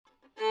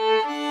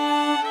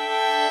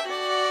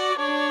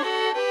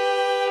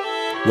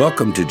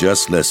Welcome to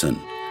Just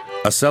Listen,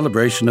 a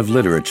celebration of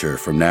literature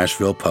from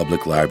Nashville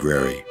Public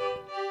Library.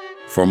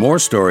 For more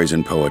stories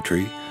and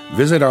poetry,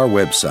 visit our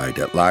website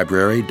at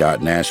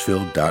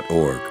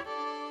library.nashville.org.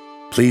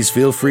 Please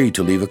feel free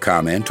to leave a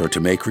comment or to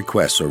make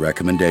requests or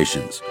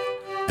recommendations.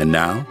 And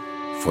now,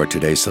 for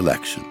today's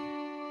selection.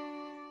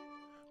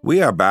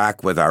 We are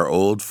back with our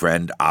old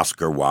friend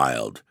Oscar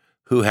Wilde,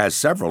 who has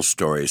several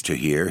stories to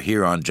hear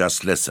here on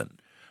Just Listen,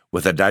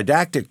 with a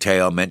didactic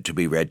tale meant to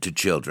be read to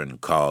children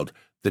called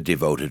The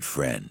Devoted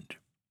Friend.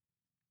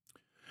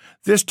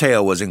 This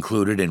tale was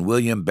included in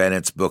William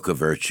Bennett's Book of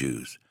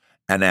Virtues,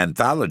 an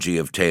anthology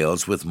of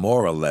tales with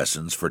moral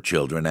lessons for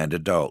children and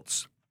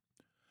adults.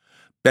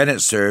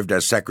 Bennett served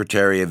as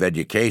Secretary of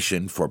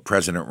Education for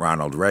President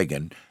Ronald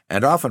Reagan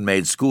and often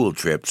made school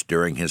trips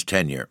during his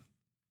tenure.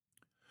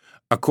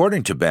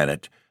 According to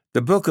Bennett,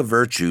 the Book of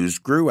Virtues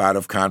grew out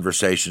of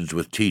conversations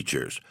with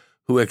teachers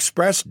who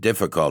expressed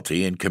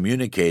difficulty in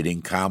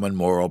communicating common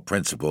moral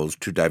principles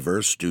to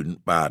diverse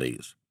student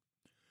bodies.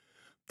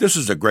 This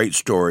is a great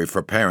story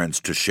for parents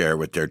to share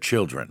with their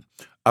children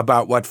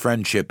about what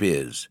friendship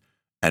is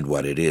and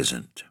what it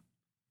isn't.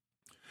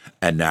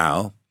 And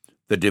now,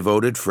 The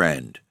Devoted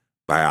Friend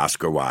by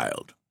Oscar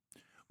Wilde.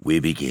 We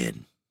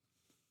begin.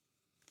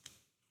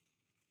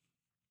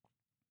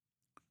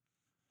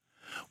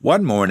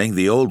 One morning,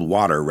 the old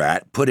water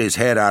rat put his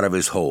head out of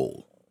his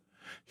hole.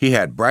 He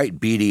had bright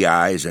beady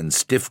eyes and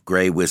stiff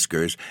gray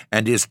whiskers,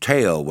 and his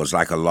tail was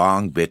like a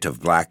long bit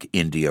of black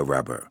India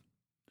rubber.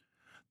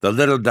 The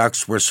little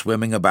ducks were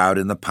swimming about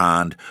in the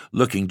pond,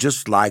 looking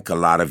just like a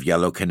lot of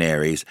yellow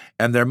canaries,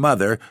 and their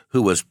mother,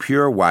 who was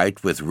pure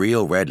white with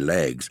real red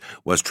legs,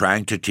 was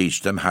trying to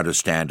teach them how to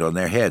stand on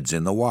their heads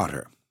in the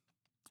water.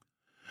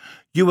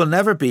 "You will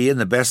never be in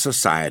the best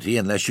society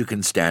unless you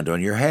can stand on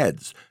your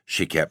heads,"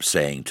 she kept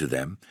saying to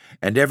them,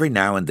 and every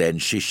now and then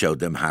she showed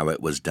them how it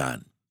was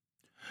done.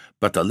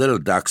 But the little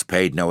ducks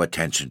paid no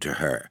attention to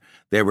her.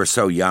 They were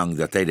so young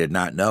that they did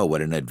not know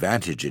what an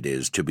advantage it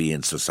is to be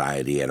in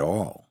society at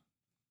all.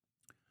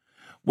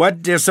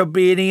 "What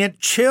disobedient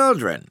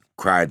children!"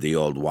 cried the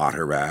old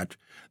water rat.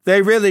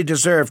 "They really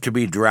deserve to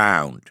be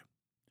drowned."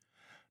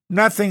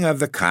 "Nothing of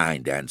the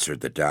kind,"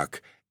 answered the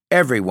duck.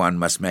 "Everyone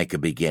must make a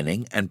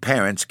beginning, and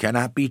parents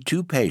cannot be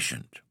too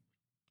patient."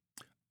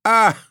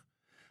 "Ah,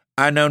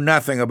 I know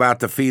nothing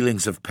about the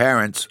feelings of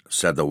parents,"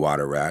 said the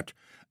water rat.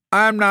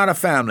 "I'm not a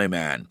family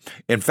man.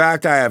 In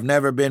fact, I have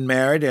never been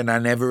married, and I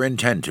never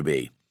intend to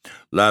be.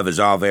 Love is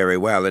all very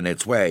well in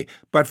its way,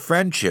 but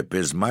friendship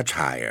is much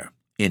higher.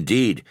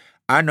 Indeed,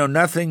 I know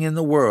nothing in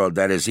the world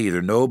that is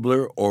either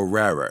nobler or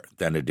rarer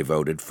than a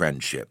devoted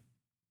friendship."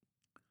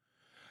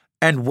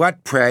 "And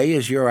what, pray,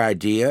 is your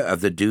idea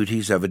of the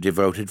duties of a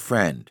devoted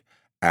friend?"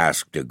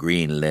 asked a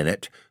green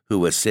linnet, who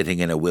was sitting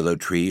in a willow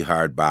tree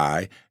hard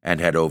by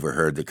and had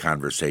overheard the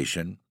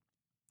conversation.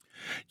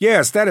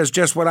 "Yes, that is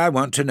just what I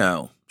want to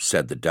know,"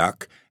 said the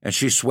duck, and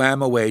she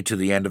swam away to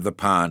the end of the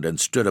pond and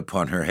stood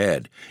upon her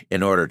head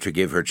in order to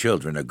give her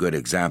children a good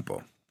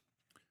example.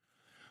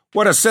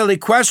 "What a silly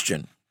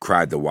question!"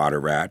 cried the water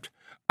rat.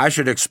 "I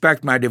should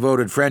expect my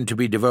devoted friend to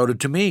be devoted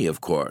to me, of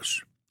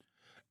course."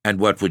 "And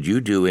what would you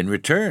do in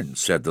return?"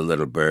 said the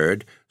little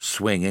bird,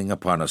 swinging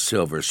upon a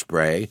silver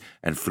spray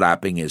and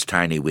flapping his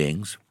tiny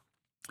wings.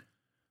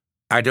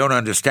 "I don't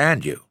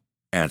understand you,"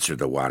 answered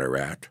the water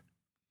rat.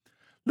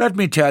 "Let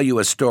me tell you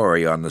a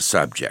story on the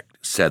subject,"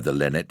 said the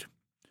linnet.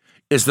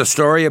 "Is the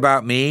story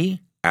about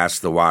me?"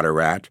 asked the water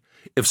rat.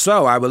 "If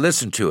so, I will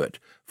listen to it,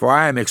 for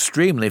I am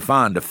extremely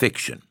fond of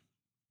fiction."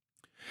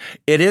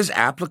 "It is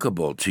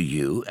applicable to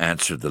you,"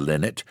 answered the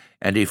linnet,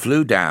 and he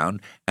flew down,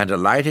 and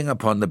alighting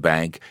upon the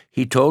bank,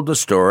 he told the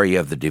story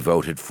of the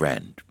devoted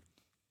friend.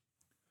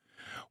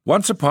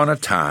 "Once upon a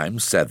time,"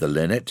 said the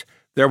linnet,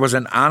 "there was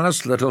an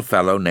honest little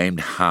fellow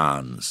named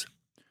Hans."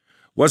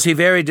 "Was he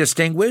very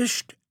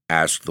distinguished?"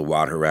 asked the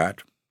water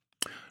rat.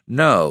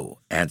 "No,"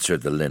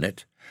 answered the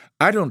linnet.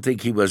 "I don't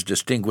think he was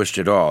distinguished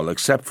at all,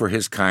 except for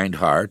his kind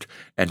heart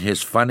and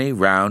his funny,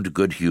 round,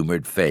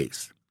 good-humored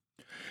face.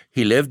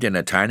 He lived in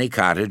a tiny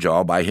cottage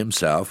all by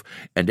himself,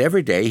 and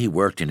every day he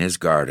worked in his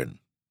garden.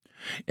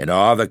 In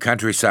all the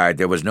countryside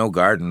there was no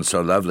garden so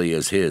lovely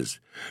as his.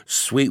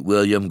 Sweet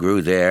William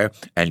grew there,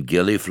 and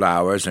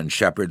gillyflowers and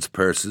shepherd's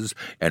purses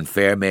and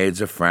fair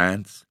maids of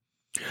France.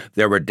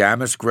 There were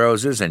damask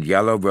roses and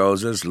yellow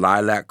roses,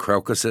 lilac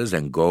crocuses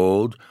and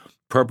gold,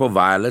 purple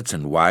violets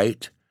and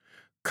white,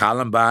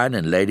 columbine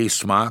and lady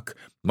smock,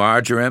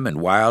 marjoram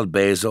and wild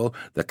basil,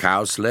 the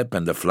cowslip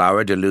and the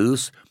flower de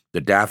luce.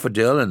 The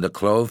daffodil and the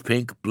clove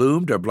pink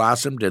bloomed or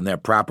blossomed in their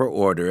proper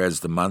order as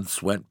the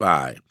months went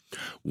by,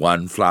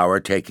 one flower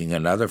taking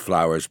another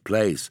flower's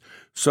place,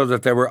 so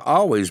that there were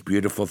always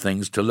beautiful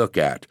things to look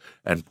at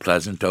and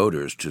pleasant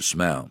odors to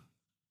smell.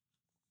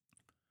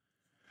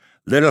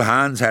 Little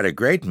Hans had a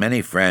great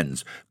many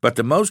friends, but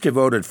the most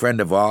devoted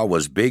friend of all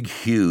was Big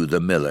Hugh the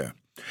miller.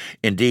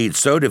 Indeed,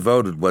 so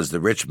devoted was the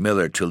rich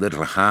miller to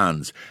little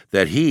Hans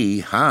that he,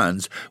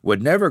 Hans,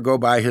 would never go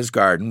by his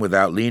garden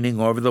without leaning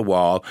over the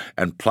wall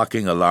and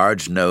plucking a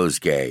large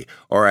nosegay,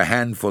 or a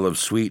handful of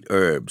sweet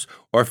herbs,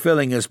 or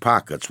filling his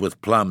pockets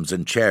with plums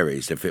and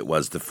cherries if it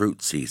was the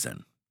fruit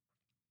season.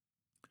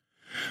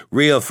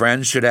 Real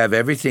friends should have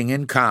everything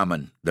in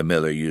common, the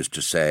miller used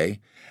to say,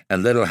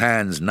 and little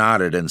Hans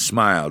nodded and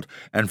smiled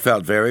and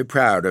felt very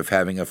proud of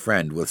having a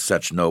friend with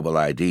such noble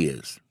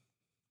ideas.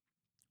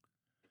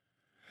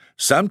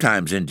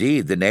 Sometimes,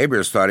 indeed, the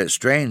neighbors thought it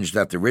strange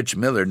that the rich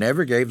miller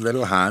never gave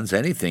little Hans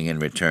anything in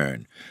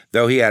return,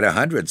 though he had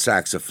 100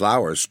 sacks of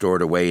flour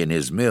stored away in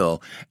his mill,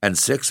 and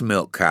 6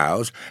 milk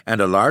cows,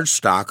 and a large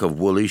stock of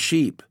woolly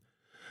sheep.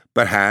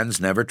 But Hans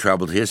never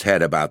troubled his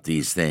head about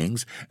these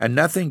things, and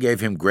nothing gave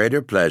him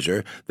greater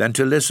pleasure than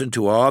to listen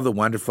to all the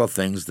wonderful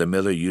things the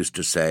miller used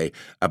to say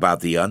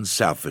about the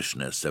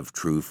unselfishness of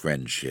true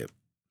friendship.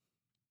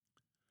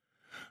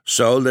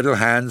 So little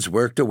Hans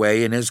worked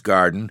away in his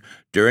garden.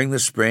 During the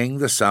spring,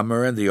 the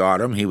summer, and the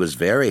autumn he was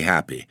very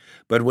happy,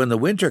 but when the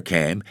winter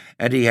came,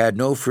 and he had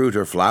no fruit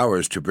or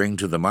flowers to bring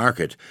to the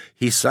market,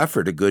 he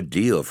suffered a good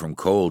deal from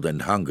cold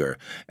and hunger,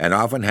 and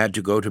often had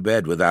to go to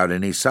bed without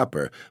any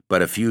supper,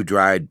 but a few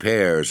dried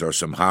pears or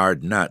some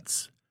hard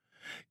nuts.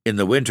 In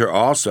the winter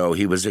also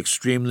he was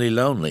extremely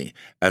lonely,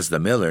 as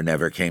the miller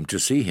never came to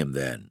see him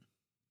then.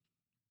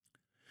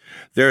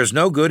 "There is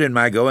no good in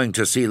my going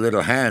to see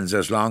little Hans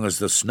as long as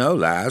the snow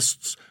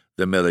lasts,"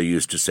 the miller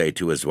used to say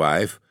to his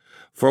wife,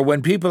 "for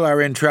when people are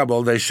in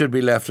trouble they should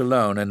be left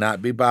alone and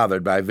not be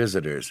bothered by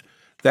visitors.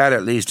 That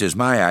at least is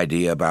my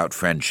idea about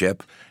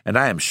friendship, and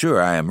I am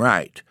sure I am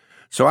right.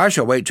 So I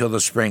shall wait till the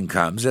spring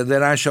comes, and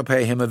then I shall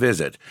pay him a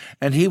visit,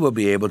 and he will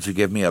be able to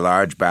give me a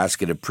large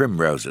basket of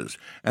primroses,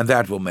 and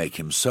that will make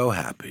him so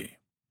happy."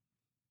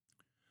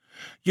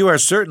 "You are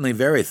certainly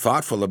very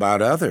thoughtful about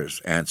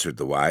others," answered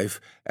the wife,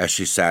 as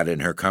she sat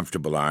in her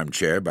comfortable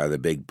armchair by the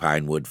big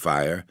pine-wood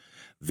fire.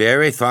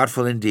 "Very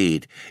thoughtful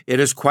indeed. It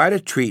is quite a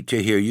treat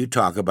to hear you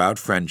talk about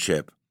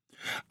friendship.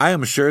 I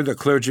am sure the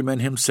clergyman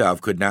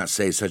himself could not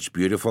say such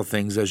beautiful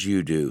things as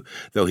you do,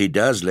 though he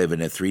does live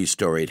in a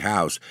 3-storied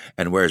house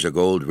and wears a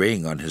gold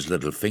ring on his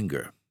little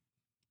finger."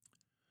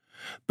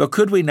 "But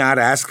could we not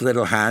ask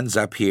little Hans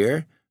up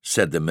here?"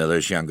 said the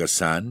miller's youngest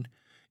son.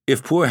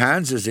 "If poor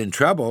Hans is in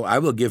trouble, I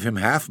will give him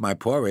half my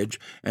porridge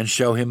and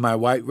show him my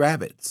white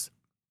rabbits."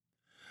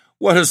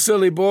 "What a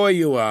silly boy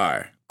you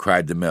are!"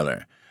 cried the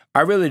miller.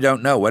 "I really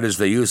don't know what is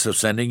the use of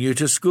sending you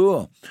to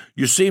school.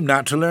 You seem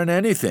not to learn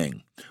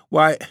anything.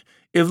 Why,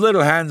 if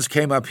little Hans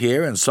came up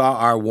here and saw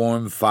our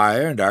warm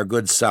fire and our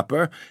good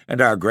supper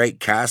and our great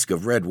cask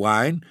of red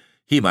wine,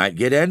 he might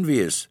get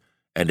envious,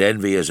 and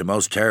envy is a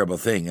most terrible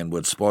thing and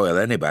would spoil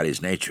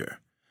anybody's nature.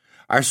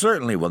 I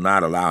certainly will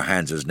not allow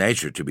Hans's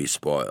nature to be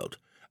spoiled.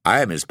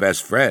 I am his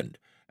best friend,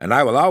 and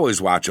I will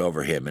always watch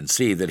over him and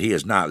see that he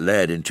is not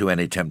led into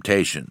any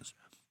temptations.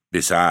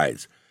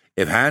 Besides,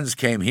 if Hans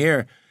came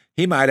here,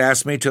 he might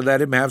ask me to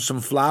let him have some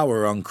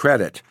flour on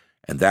credit,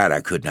 and that I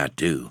could not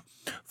do.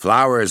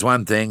 Flour is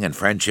one thing and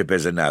friendship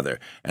is another,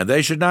 and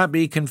they should not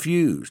be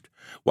confused.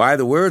 Why,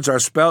 the words are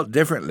spelt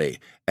differently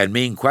and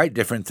mean quite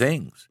different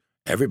things.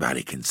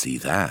 Everybody can see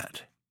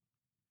that."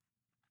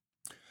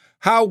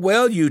 "How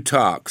well you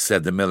talk,"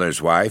 said the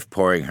miller's wife,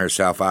 pouring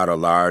herself out a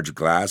large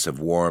glass of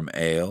warm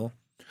ale.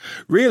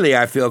 "Really,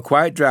 I feel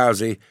quite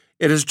drowsy.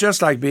 It is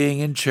just like being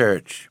in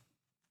church."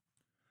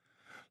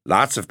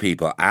 "Lots of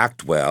people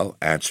act well,"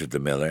 answered the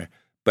miller,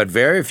 "but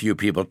very few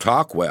people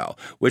talk well,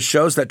 which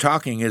shows that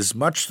talking is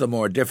much the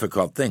more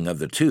difficult thing of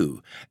the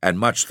two, and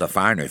much the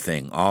finer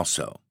thing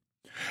also."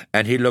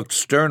 And he looked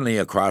sternly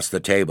across the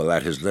table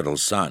at his little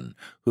son,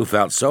 who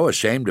felt so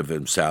ashamed of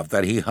himself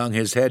that he hung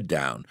his head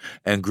down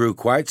and grew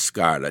quite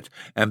scarlet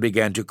and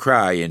began to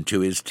cry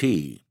into his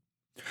tea.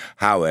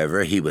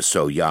 However, he was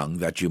so young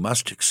that you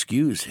must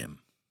excuse him.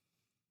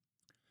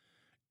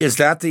 "Is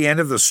that the end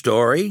of the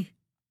story?"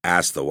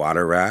 asked the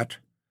water rat.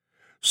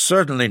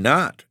 "Certainly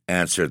not,"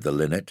 answered the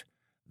linnet.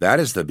 "That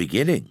is the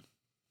beginning."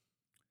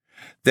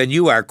 "Then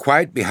you are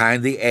quite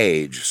behind the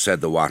age," said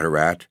the water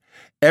rat.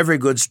 "Every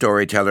good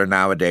storyteller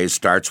nowadays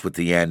starts with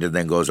the end and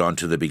then goes on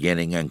to the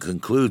beginning and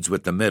concludes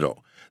with the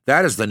middle.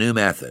 That is the new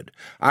method.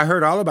 I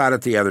heard all about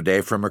it the other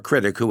day from a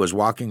critic who was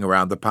walking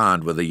around the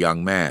pond with a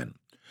young man.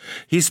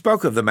 He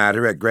spoke of the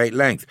matter at great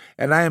length,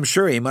 and I am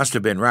sure he must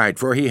have been right,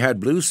 for he had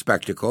blue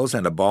spectacles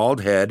and a bald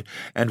head,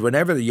 and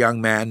whenever the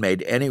young man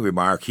made any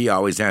remark he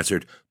always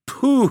answered,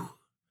 'Pooh!'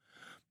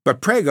 But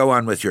pray go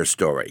on with your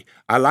story.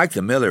 I like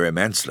the miller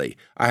immensely.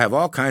 I have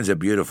all kinds of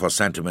beautiful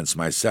sentiments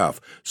myself,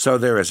 so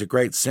there is a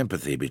great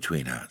sympathy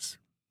between us."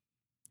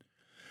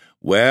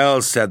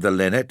 "Well," said the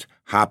linnet,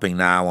 hopping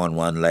now on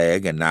one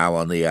leg and now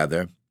on the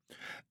other,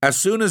 "as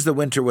soon as the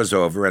winter was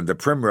over and the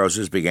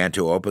primroses began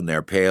to open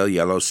their pale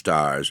yellow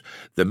stars,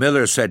 the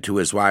miller said to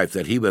his wife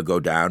that he would go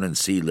down and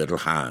see little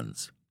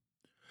Hans."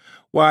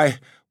 "Why,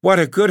 what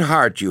a good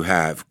heart you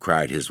have,"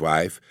 cried his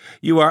wife.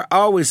 "You are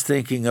always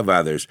thinking of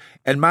others,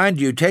 and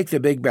mind you take the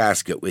big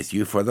basket with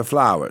you for the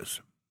flowers."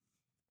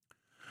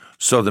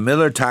 So the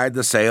miller tied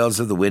the sails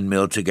of the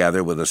windmill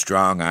together with a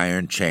strong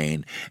iron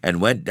chain and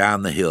went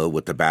down the hill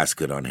with the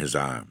basket on his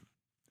arm.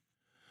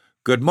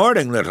 "Good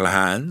morning, little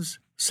Hans,"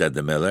 said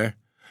the miller.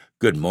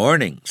 "Good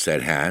morning,"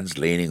 said Hans,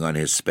 leaning on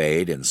his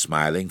spade and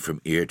smiling from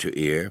ear to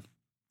ear.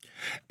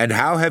 "And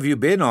how have you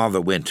been all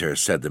the winter?"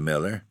 said the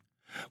miller.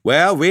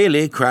 "Well,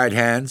 really," cried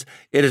Hans,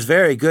 "it is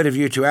very good of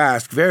you to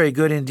ask, very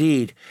good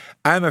indeed.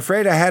 I am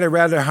afraid I had a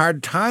rather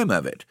hard time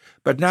of it,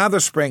 but now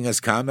the spring has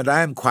come, and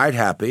I am quite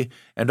happy,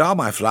 and all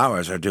my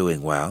flowers are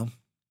doing well."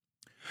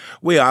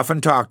 "We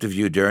often talked of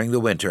you during the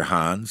winter,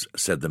 Hans,"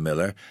 said the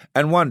miller,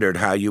 "and wondered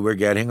how you were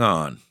getting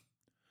on."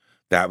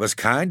 "That was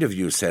kind of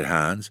you," said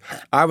Hans.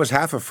 "I was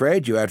half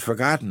afraid you had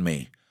forgotten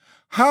me."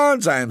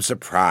 "Hans, I am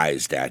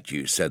surprised at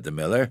you," said the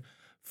miller.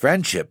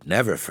 "Friendship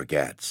never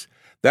forgets.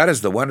 That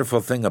is the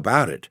wonderful thing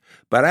about it,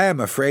 but I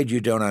am afraid you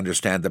don't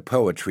understand the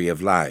poetry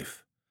of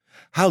life.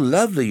 How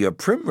lovely your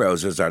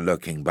primroses are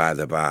looking, by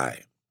the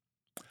by."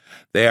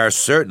 "They are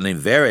certainly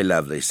very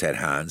lovely," said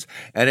Hans,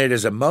 "and it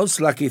is a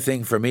most lucky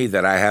thing for me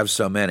that I have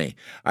so many.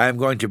 I am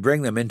going to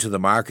bring them into the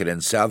market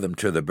and sell them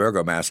to the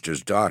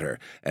burgomaster's daughter,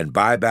 and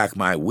buy back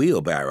my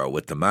wheelbarrow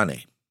with the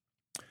money."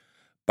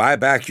 "Buy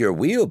back your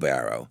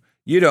wheelbarrow?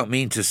 You don't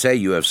mean to say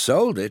you have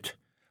sold it?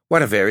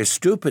 What a very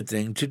stupid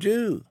thing to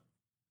do."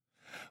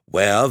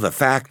 "Well, the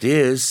fact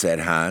is," said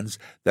Hans,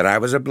 "that I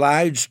was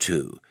obliged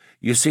to.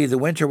 You see, the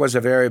winter was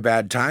a very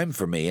bad time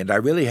for me, and I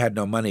really had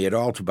no money at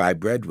all to buy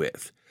bread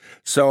with.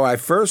 So I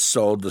first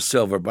sold the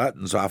silver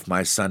buttons off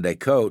my Sunday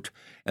coat,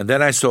 and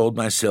then I sold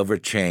my silver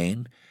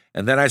chain,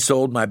 and then I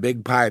sold my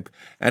big pipe,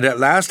 and at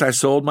last I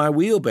sold my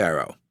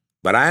wheelbarrow.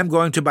 But I am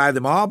going to buy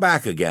them all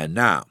back again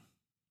now."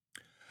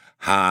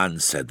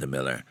 "Hans," said the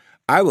miller,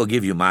 "I will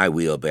give you my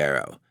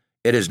wheelbarrow.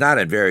 It is not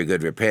in very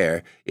good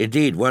repair.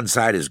 Indeed, one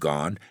side is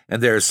gone,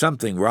 and there is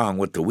something wrong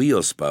with the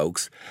wheel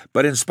spokes,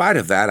 but in spite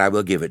of that I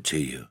will give it to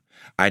you.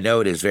 I know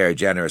it is very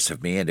generous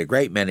of me, and a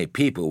great many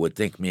people would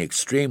think me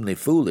extremely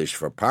foolish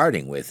for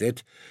parting with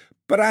it,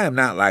 but I am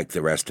not like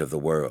the rest of the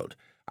world.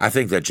 I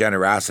think that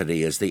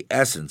generosity is the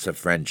essence of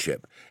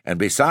friendship, and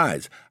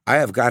besides, I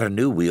have got a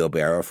new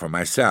wheelbarrow for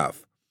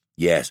myself.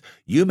 Yes,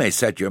 you may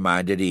set your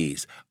mind at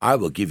ease. I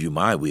will give you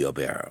my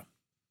wheelbarrow."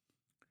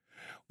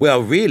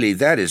 "Well, really,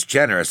 that is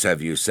generous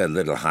of you," said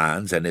little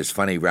Hans, and his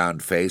funny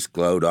round face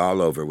glowed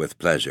all over with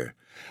pleasure.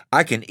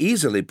 "I can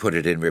easily put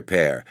it in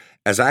repair,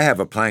 as I have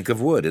a plank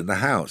of wood in the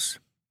house."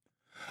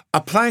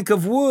 "A plank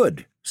of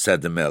wood,"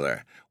 said the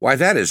miller. "Why,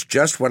 that is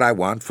just what I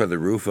want for the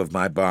roof of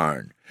my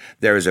barn.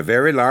 There is a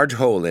very large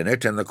hole in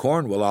it, and the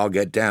corn will all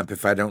get damp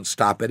if I don't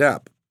stop it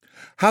up.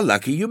 How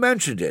lucky you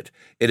mentioned it.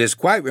 It is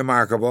quite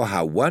remarkable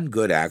how one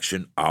good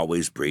action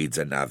always breeds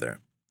another.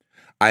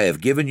 I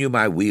have given you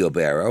my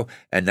wheelbarrow,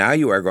 and now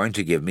you are going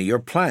to give me your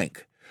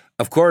plank.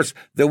 Of course,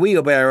 the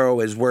wheelbarrow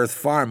is worth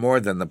far more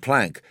than the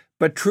plank,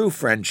 but true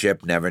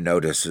friendship never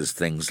notices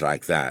things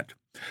like that.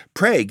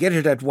 Pray get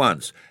it at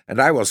once,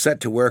 and I will set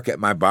to work at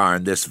my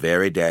barn this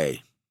very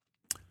day."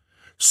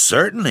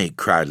 "Certainly,"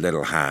 cried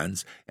little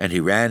Hans, and he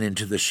ran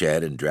into the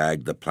shed and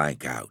dragged the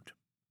plank out.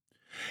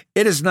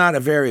 "It is not a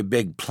very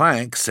big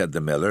plank," said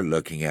the miller,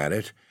 looking at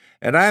it,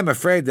 "and I am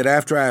afraid that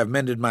after I have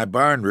mended my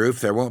barn roof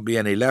there won't be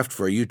any left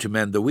for you to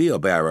mend the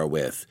wheelbarrow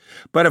with.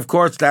 But of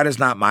course that is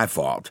not my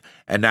fault,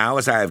 and now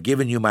as I have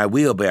given you my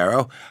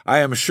wheelbarrow, I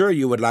am sure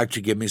you would like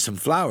to give me some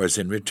flowers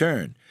in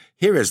return.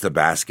 Here is the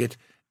basket,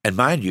 and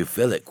mind you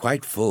fill it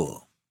quite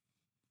full."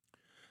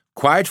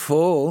 "Quite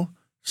full?"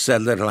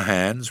 said little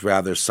Hans,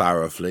 rather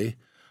sorrowfully,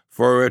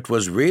 for it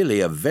was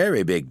really a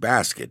very big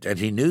basket, and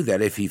he knew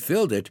that if he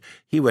filled it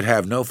he would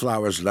have no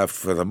flowers left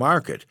for the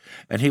market,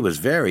 and he was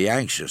very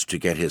anxious to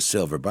get his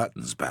silver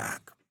buttons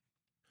back.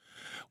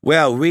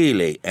 "Well,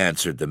 really,"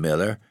 answered the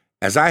miller,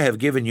 "as I have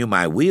given you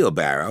my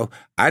wheelbarrow,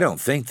 I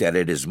don't think that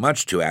it is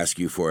much to ask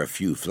you for a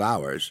few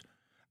flowers.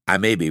 I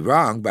may be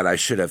wrong, but I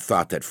should have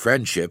thought that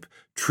friendship,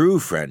 true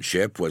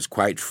friendship, was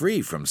quite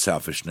free from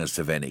selfishness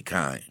of any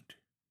kind."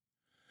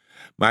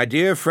 "My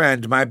dear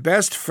friend, my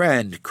best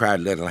friend,"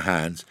 cried little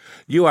Hans,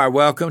 "you are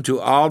welcome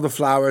to all the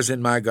flowers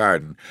in my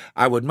garden.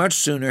 I would much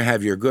sooner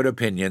have your good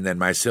opinion than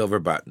my silver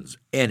buttons,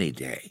 any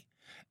day."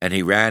 And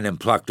he ran and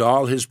plucked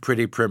all his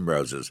pretty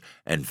primroses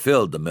and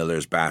filled the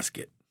miller's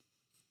basket.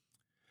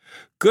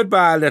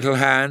 "Goodbye, little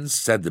Hans,"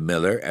 said the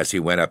miller as he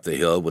went up the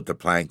hill with the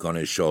plank on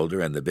his shoulder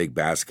and the big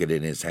basket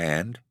in his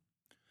hand.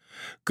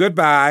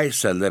 "Goodbye,"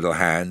 said little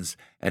Hans,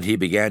 and he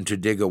began to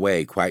dig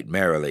away quite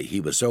merrily. He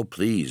was so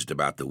pleased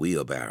about the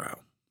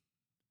wheelbarrow.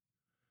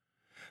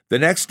 The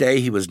next day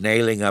he was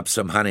nailing up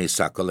some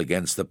honeysuckle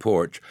against the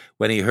porch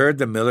when he heard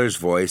the miller's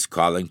voice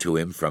calling to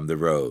him from the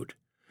road.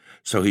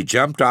 So he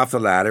jumped off the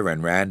ladder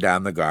and ran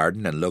down the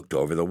garden and looked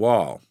over the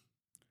wall.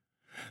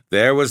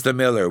 There was the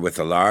miller with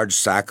a large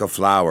sack of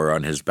flour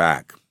on his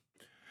back.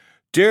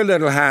 "Dear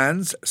little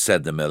Hans,"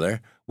 said the miller,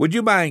 "would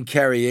you mind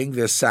carrying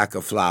this sack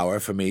of flour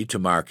for me to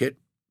market?"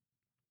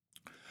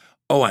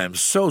 "Oh, I am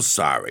so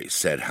sorry,"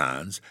 said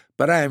Hans,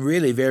 "but I am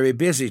really very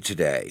busy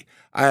today.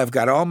 I have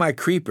got all my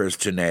creepers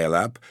to nail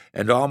up,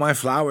 and all my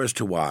flowers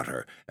to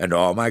water, and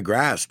all my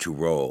grass to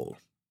roll."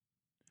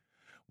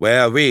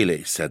 "Well,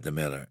 really," said the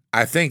miller,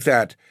 "I think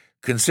that,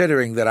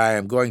 considering that I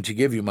am going to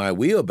give you my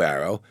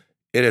wheelbarrow,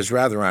 it is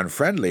rather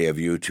unfriendly of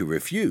you to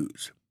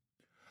refuse."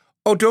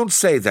 "Oh, don't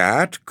say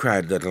that,"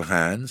 cried little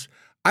Hans.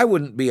 "I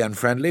wouldn't be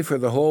unfriendly for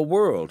the whole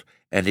world,"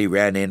 and he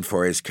ran in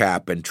for his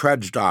cap and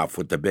trudged off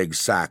with the big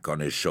sack on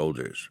his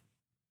shoulders.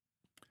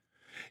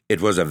 It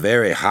was a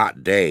very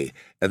hot day,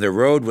 and the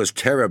road was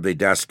terribly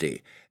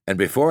dusty, and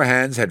before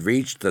Hans had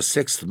reached the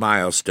 6th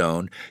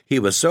milestone, he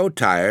was so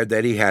tired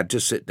that he had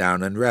to sit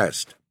down and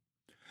rest.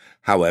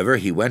 However,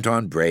 he went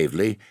on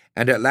bravely,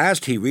 and at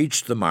last he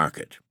reached the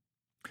market.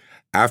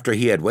 After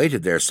he had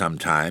waited there some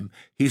time,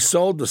 he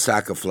sold the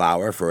sack of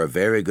flour for a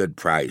very good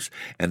price,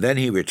 and then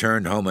he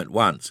returned home at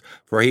once,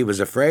 for he was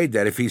afraid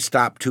that if he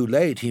stopped too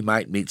late he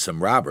might meet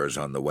some robbers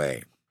on the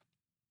way.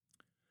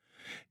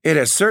 "It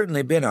has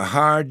certainly been a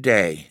hard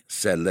day,"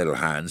 said little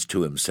Hans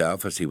to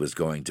himself as he was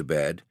going to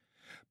bed.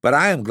 "But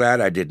I am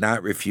glad I did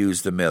not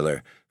refuse the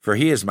miller, for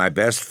he is my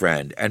best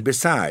friend, and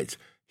besides,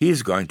 he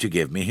is going to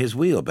give me his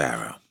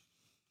wheelbarrow."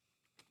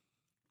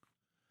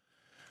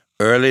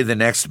 Early the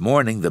next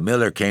morning the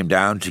miller came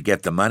down to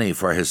get the money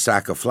for his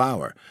sack of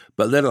flour,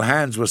 but little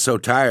Hans was so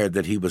tired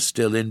that he was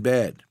still in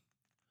bed.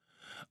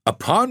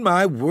 "Upon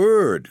my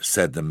word,"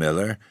 said the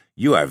miller,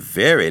 "you are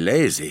very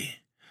lazy.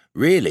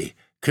 Really,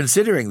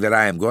 considering that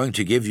I am going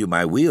to give you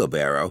my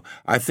wheelbarrow,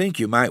 I think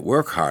you might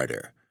work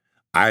harder.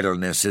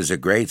 Idleness is a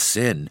great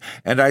sin,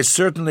 and I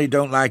certainly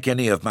don't like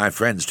any of my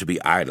friends to be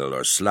idle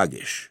or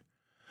sluggish.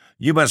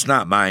 You must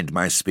not mind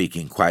my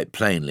speaking quite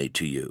plainly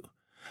to you.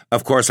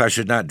 Of course, I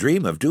should not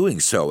dream of doing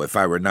so if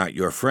I were not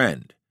your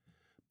friend.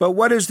 But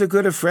what is the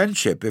good of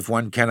friendship if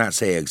one cannot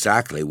say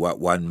exactly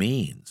what one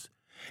means?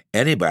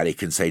 Anybody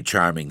can say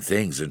charming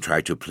things and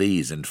try to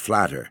please and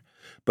flatter,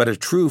 but a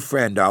true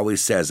friend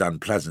always says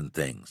unpleasant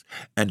things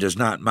and does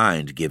not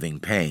mind giving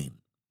pain.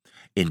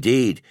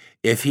 Indeed,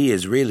 if he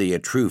is really a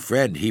true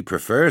friend, he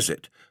prefers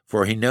it,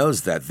 for he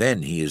knows that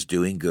then he is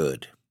doing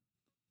good."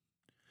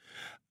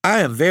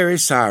 "I am very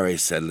sorry,"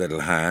 said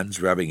little Hans,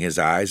 rubbing his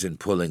eyes and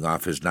pulling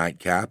off his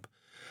nightcap,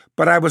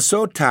 "but I was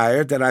so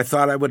tired that I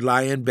thought I would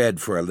lie in bed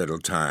for a little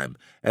time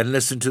and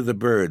listen to the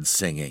birds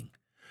singing.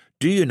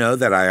 Do you know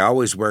that I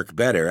always work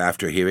better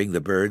after hearing the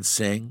birds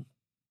sing?"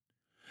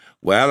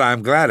 "Well,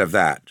 I'm glad of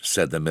that,"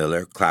 said the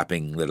miller,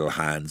 clapping little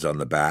Hans on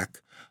the back,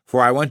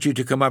 "for I want you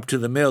to come up to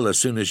the mill as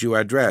soon as you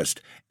are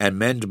dressed and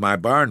mend my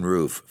barn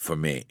roof for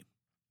me."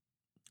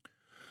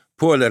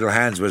 Poor little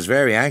Hans was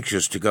very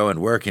anxious to go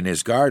and work in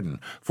his garden,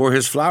 for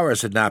his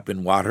flowers had not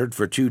been watered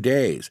for 2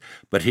 days,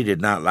 but he did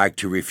not like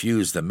to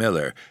refuse the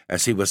miller,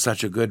 as he was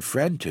such a good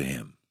friend to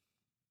him.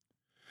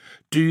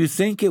 "Do you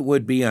think it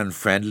would be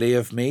unfriendly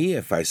of me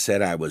if I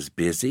said I was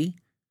busy?"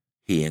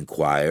 he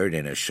inquired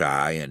in a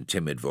shy and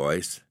timid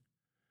voice.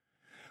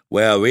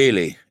 "Well,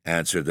 really,"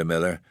 answered the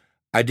miller,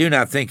 "I do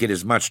not think it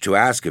is much to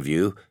ask of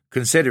you,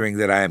 considering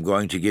that I am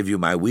going to give you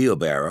my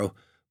wheelbarrow,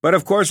 but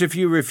of course if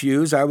you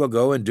refuse I will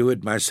go and do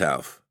it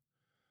myself."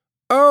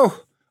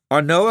 "Oh,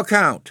 on no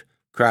account,"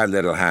 cried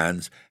little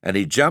Hans, and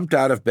he jumped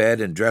out of bed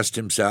and dressed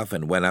himself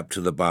and went up to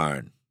the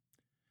barn.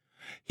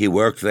 He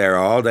worked there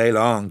all day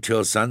long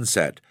till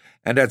sunset,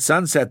 and at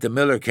sunset the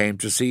miller came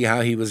to see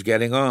how he was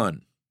getting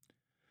on.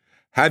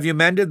 "Have you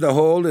mended the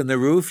hole in the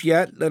roof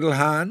yet, little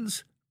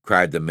Hans?"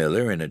 cried the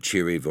miller in a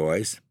cheery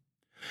voice.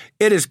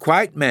 "It is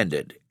quite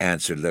mended,"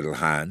 answered little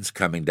Hans,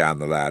 coming down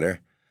the ladder.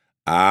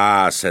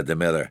 "Ah," said the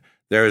miller,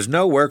 "there is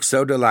no work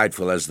so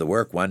delightful as the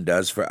work one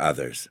does for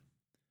others."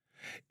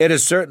 "It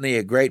is certainly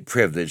a great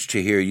privilege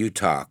to hear you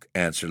talk,"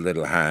 answered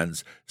little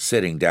Hans,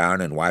 sitting down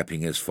and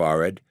wiping his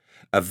forehead.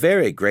 "A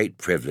very great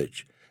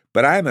privilege,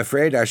 but I am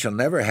afraid I shall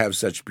never have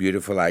such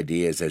beautiful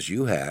ideas as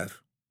you have."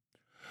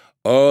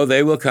 "Oh,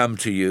 they will come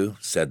to you,"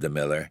 said the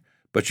miller,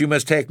 "but you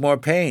must take more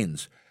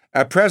pains.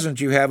 At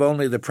present you have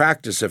only the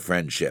practice of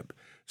friendship.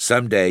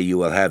 Some day you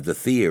will have the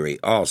theory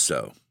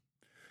also."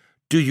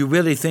 "Do you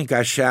really think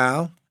I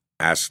shall?"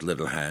 asked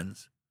little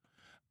Hans.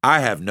 "I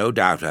have no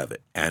doubt of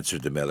it,"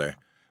 answered the miller.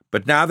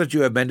 "But now that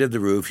you have mended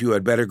the roof, you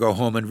had better go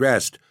home and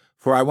rest,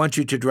 for I want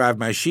you to drive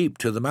my sheep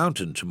to the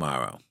mountain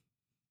tomorrow."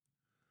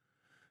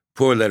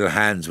 Poor little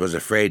Hans was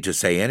afraid to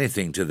say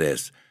anything to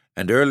this,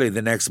 and early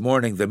the next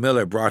morning the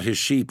miller brought his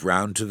sheep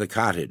round to the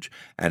cottage,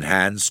 and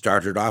Hans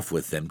started off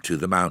with them to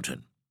the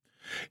mountain.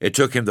 It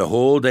took him the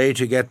whole day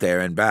to get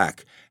there and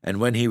back, and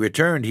when he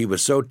returned he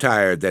was so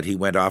tired that he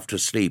went off to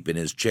sleep in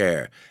his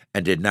chair,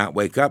 and did not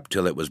wake up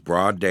till it was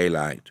broad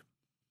daylight.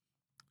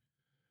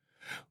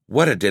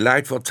 "What a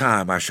delightful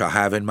time I shall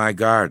have in my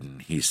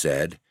garden," he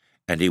said,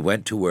 and he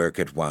went to work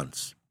at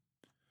once.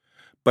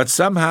 But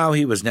somehow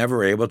he was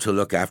never able to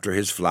look after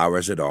his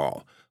flowers at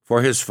all,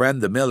 for his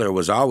friend the miller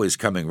was always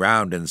coming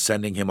round and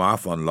sending him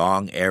off on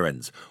long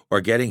errands,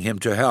 or getting him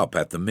to help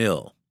at the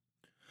mill.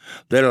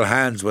 Little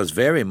Hans was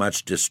very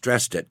much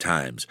distressed at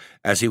times,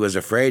 as he was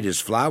afraid his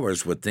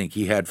flowers would think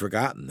he had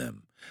forgotten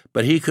them,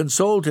 but he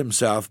consoled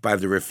himself by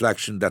the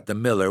reflection that the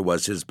miller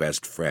was his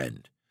best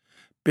friend.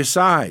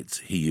 "Besides,"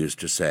 he used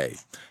to say,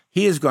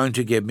 "he is going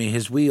to give me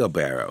his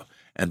wheelbarrow,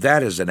 and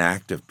that is an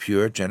act of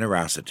pure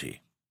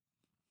generosity."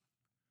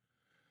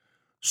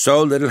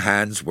 So little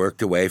Hans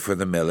worked away for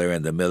the miller,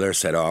 and the miller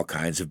said all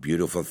kinds of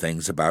beautiful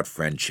things about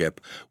friendship,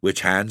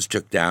 which Hans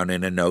took down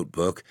in a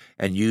notebook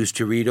and used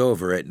to read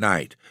over at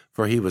night,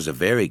 for he was a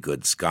very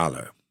good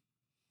scholar.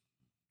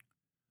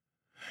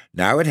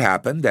 Now it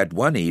happened that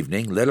one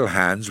evening little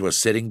Hans was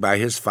sitting by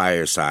his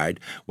fireside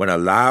when a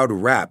loud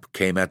rap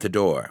came at the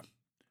door.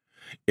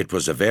 It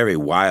was a very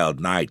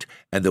wild night,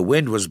 and the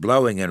wind was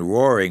blowing and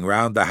roaring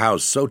round the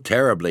house so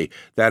terribly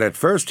that at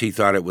first he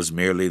thought it was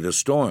merely the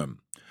storm.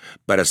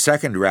 But a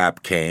second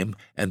rap came,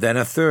 and then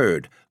a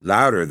third,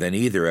 louder than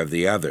either of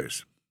the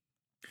others.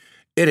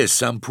 "It is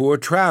some poor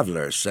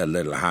traveler," said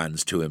little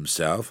Hans to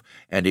himself,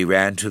 and he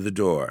ran to the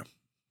door.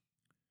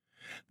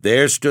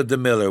 There stood the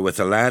miller with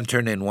a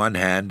lantern in one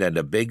hand and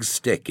a big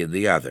stick in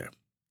the other.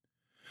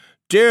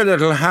 "Dear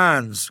little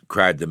Hans,"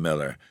 cried the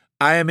miller,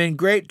 "I am in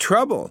great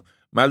trouble.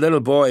 My little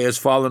boy has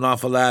fallen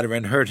off a ladder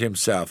and hurt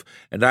himself,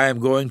 and I am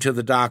going to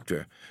the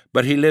doctor.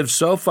 But he lives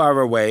so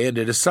far away, and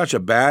it is such a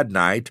bad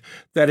night,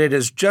 that it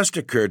has just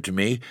occurred to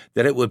me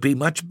that it would be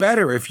much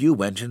better if you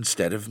went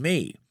instead of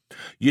me.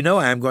 You know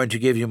I am going to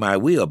give you my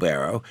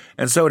wheelbarrow,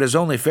 and so it is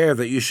only fair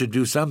that you should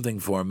do something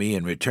for me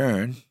in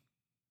return."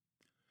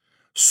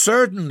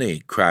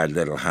 "Certainly," cried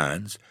little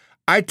Hans.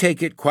 "I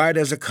take it quite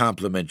as a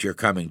compliment your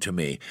coming to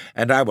me,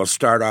 and I will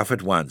start off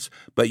at once.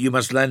 But you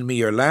must lend me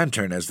your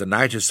lantern, as the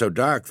night is so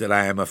dark that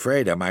I am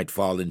afraid I might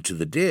fall into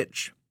the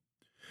ditch."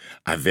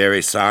 "I'm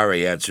very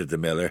sorry," answered the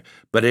miller,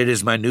 "but it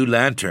is my new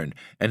lantern,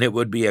 and it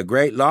would be a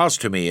great loss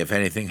to me if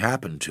anything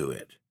happened to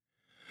it."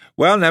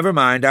 "Well, never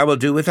mind, I will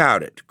do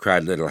without it,"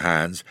 cried little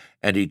Hans,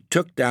 and he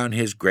took down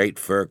his great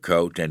fur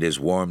coat and his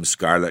warm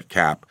scarlet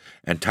cap,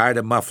 and tied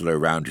a muffler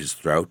round his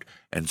throat,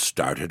 and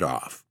started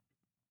off.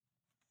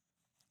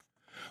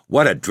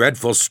 What a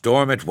dreadful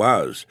storm it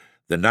was!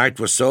 The night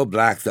was so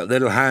black that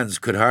little Hans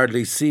could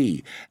hardly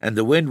see, and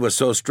the wind was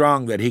so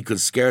strong that he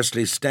could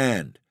scarcely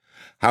stand.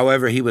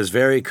 However, he was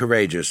very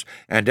courageous,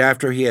 and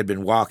after he had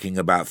been walking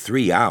about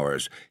 3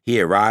 hours,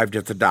 he arrived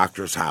at the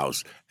doctor's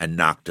house and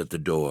knocked at the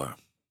door.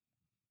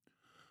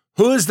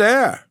 "Who is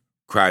there?"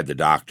 cried the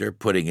doctor,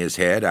 putting his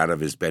head out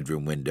of his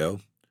bedroom window.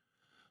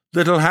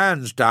 "Little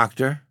Hans,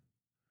 doctor."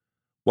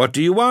 "What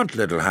do you want,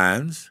 little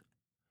Hans?"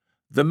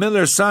 "The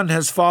miller's son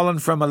has fallen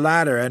from a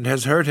ladder and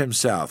has hurt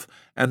himself,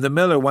 and the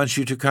miller wants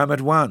you to come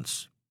at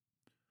once."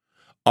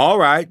 "All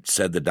right,"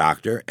 said the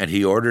doctor, and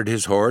he ordered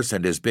his horse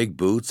and his big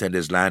boots and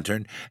his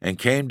lantern, and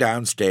came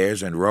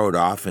downstairs and rode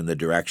off in the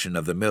direction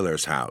of the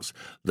miller's house,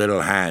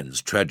 little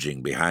Hans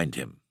trudging behind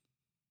him.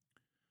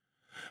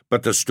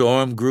 But the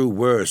storm grew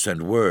worse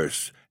and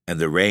worse, and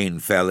the rain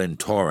fell in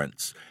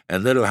torrents,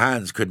 and little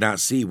Hans could not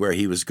see where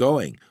he was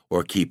going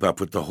or keep up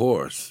with the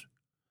horse.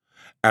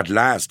 At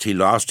last he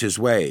lost his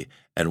way,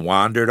 and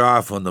wandered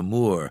off on the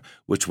moor,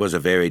 which was a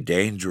very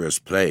dangerous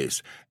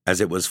place,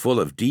 as it was full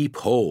of deep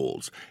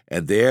holes,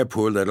 and there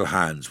poor little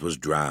Hans was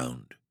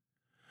drowned.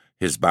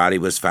 His body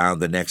was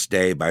found the next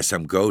day by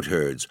some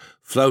goatherds,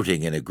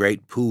 floating in a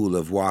great pool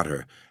of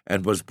water,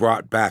 and was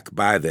brought back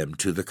by them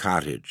to the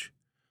cottage.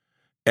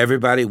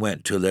 Everybody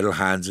went to little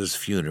Hans's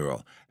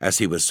funeral, as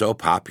he was so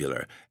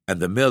popular, and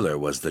the miller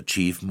was the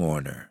chief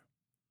mourner.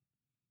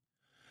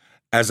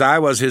 "As I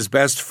was his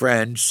best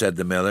friend," said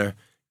the miller,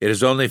 "it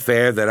is only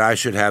fair that I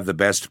should have the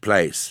best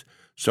place."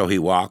 So he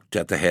walked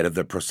at the head of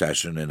the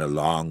procession in a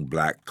long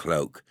black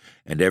cloak,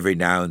 and every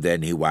now and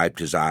then he wiped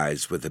his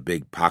eyes with a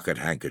big pocket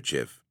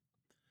handkerchief.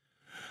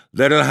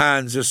 "Little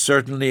Hans is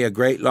certainly a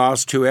great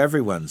loss to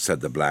everyone,"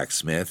 said the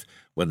blacksmith,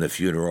 when the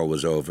funeral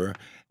was over,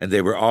 and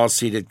they were all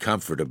seated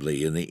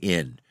comfortably in the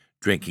inn,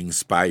 drinking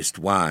spiced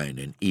wine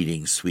and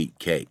eating sweet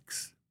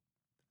cakes.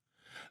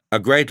 "A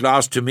great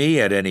loss to me,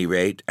 at any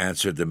rate,"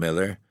 answered the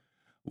miller.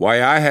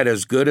 "Why, I had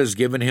as good as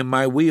given him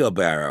my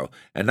wheelbarrow,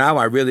 and now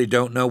I really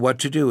don't know what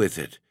to do with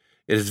it.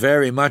 It is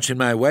very much in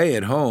my way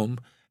at home,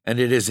 and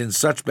it is in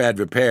such bad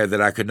repair that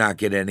I could not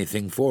get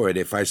anything for it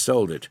if I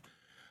sold it.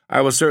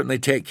 I will certainly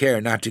take care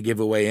not to give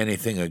away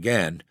anything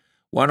again.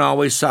 One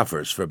always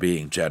suffers for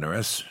being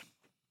generous."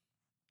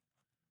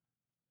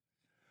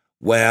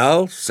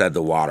 "Well," said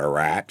the water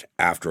rat,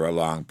 after a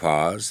long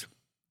pause.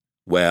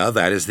 "Well,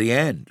 that is the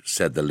end,"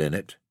 said the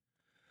linnet.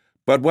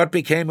 "But what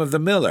became of the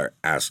miller?"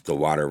 asked the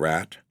water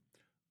rat.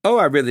 "Oh,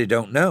 I really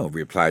don't know,"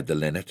 replied the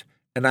linnet,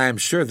 "and I am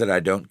sure that I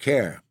don't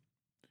care."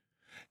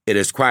 "It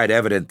is quite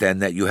evident, then,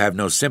 that you have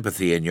no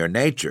sympathy in your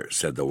nature,"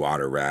 said the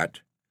water rat.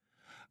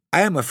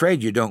 "I am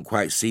afraid you don't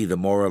quite see the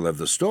moral of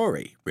the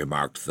story,"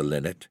 remarked the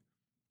linnet.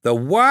 "The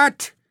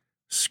what?"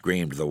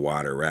 screamed the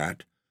water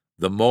rat.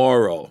 "The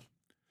moral."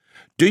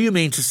 "Do you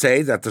mean to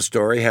say that the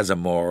story has a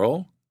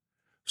moral?"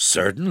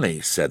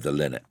 "Certainly," said the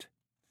linnet.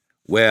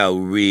 "Well,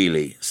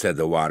 really," said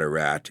the water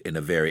rat in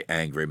a very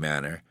angry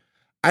manner,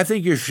 "I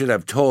think you should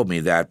have told me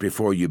that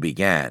before you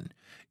began.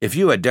 If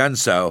you had done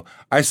so,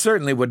 I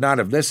certainly would not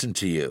have listened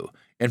to you.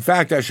 In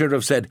fact, I should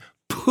have said,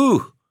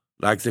 'Pooh!'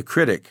 like the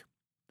critic.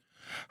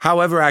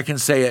 However, I can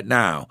say it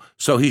now."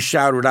 So he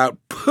shouted out,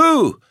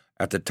 "Pooh!"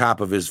 at the top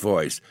of his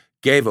voice,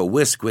 gave a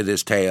whisk with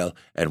his tail,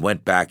 and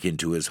went back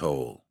into his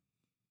hole.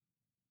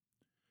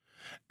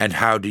 "And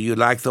how do you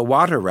like the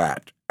water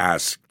rat?"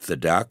 asked the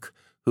duck,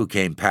 who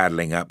came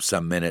paddling up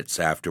some minutes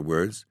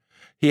afterwards.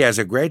 "He has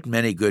a great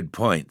many good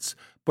points,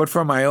 but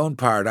for my own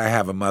part I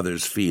have a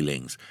mother's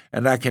feelings,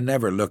 and I can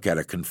never look at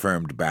a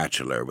confirmed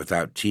bachelor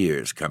without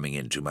tears coming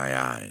into my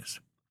eyes."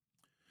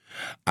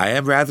 "I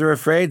am rather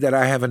afraid that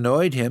I have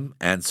annoyed him,"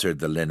 answered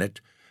the linnet.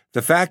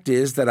 "The fact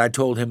is that I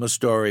told him a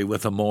story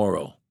with a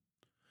moral."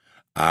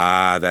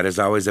 "Ah, that is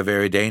always a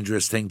very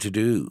dangerous thing to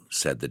do,"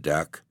 said the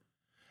duck,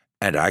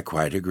 "and I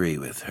quite agree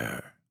with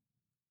her."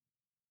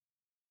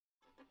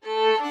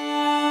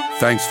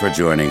 Thanks for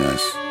joining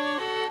us.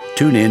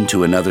 Tune in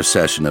to another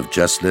session of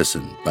Just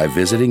Listen by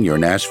visiting your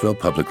Nashville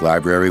Public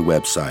Library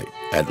website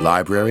at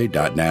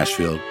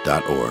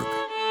library.nashville.org.